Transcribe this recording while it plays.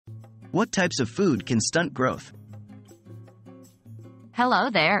What types of food can stunt growth? Hello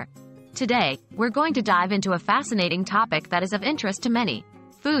there. Today, we're going to dive into a fascinating topic that is of interest to many: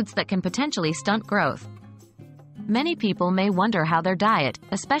 foods that can potentially stunt growth. Many people may wonder how their diet,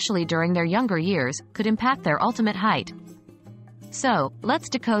 especially during their younger years, could impact their ultimate height. So, let's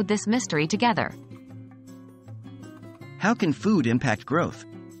decode this mystery together. How can food impact growth?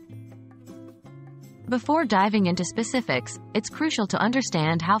 Before diving into specifics, it's crucial to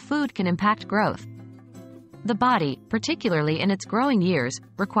understand how food can impact growth. The body, particularly in its growing years,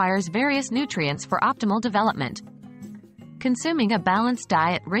 requires various nutrients for optimal development. Consuming a balanced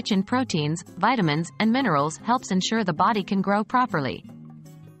diet rich in proteins, vitamins, and minerals helps ensure the body can grow properly.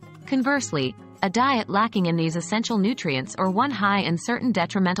 Conversely, a diet lacking in these essential nutrients or one high in certain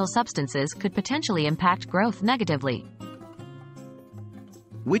detrimental substances could potentially impact growth negatively.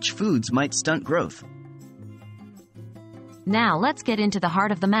 Which foods might stunt growth? Now let's get into the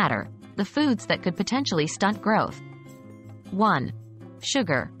heart of the matter: the foods that could potentially stunt growth. 1.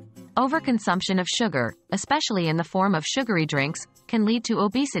 Sugar. Overconsumption of sugar, especially in the form of sugary drinks, can lead to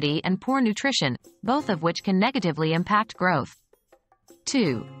obesity and poor nutrition, both of which can negatively impact growth.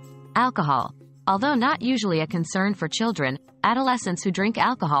 2. Alcohol. Although not usually a concern for children, adolescents who drink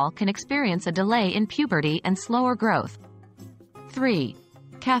alcohol can experience a delay in puberty and slower growth. 3.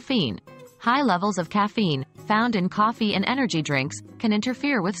 Caffeine. High levels of caffeine, found in coffee and energy drinks, can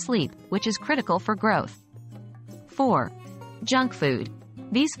interfere with sleep, which is critical for growth. 4. Junk food.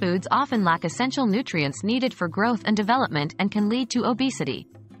 These foods often lack essential nutrients needed for growth and development and can lead to obesity.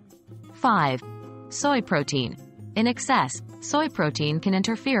 5. Soy protein. In excess, soy protein can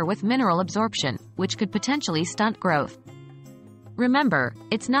interfere with mineral absorption, which could potentially stunt growth. Remember,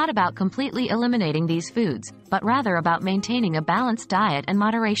 it's not about completely eliminating these foods, but rather about maintaining a balanced diet and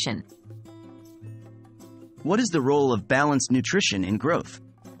moderation. What is the role of balanced nutrition in growth?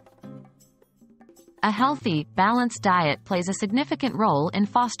 A healthy, balanced diet plays a significant role in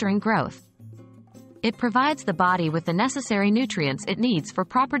fostering growth. It provides the body with the necessary nutrients it needs for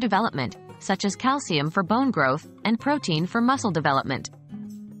proper development, such as calcium for bone growth and protein for muscle development.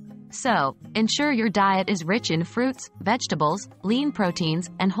 So, ensure your diet is rich in fruits, vegetables, lean proteins,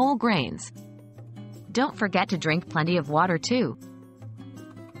 and whole grains. Don't forget to drink plenty of water too.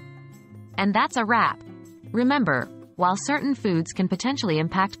 And that's a wrap. Remember, while certain foods can potentially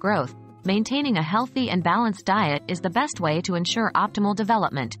impact growth, maintaining a healthy and balanced diet is the best way to ensure optimal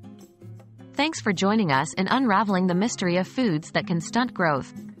development. Thanks for joining us in unraveling the mystery of foods that can stunt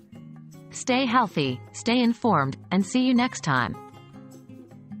growth. Stay healthy, stay informed, and see you next time.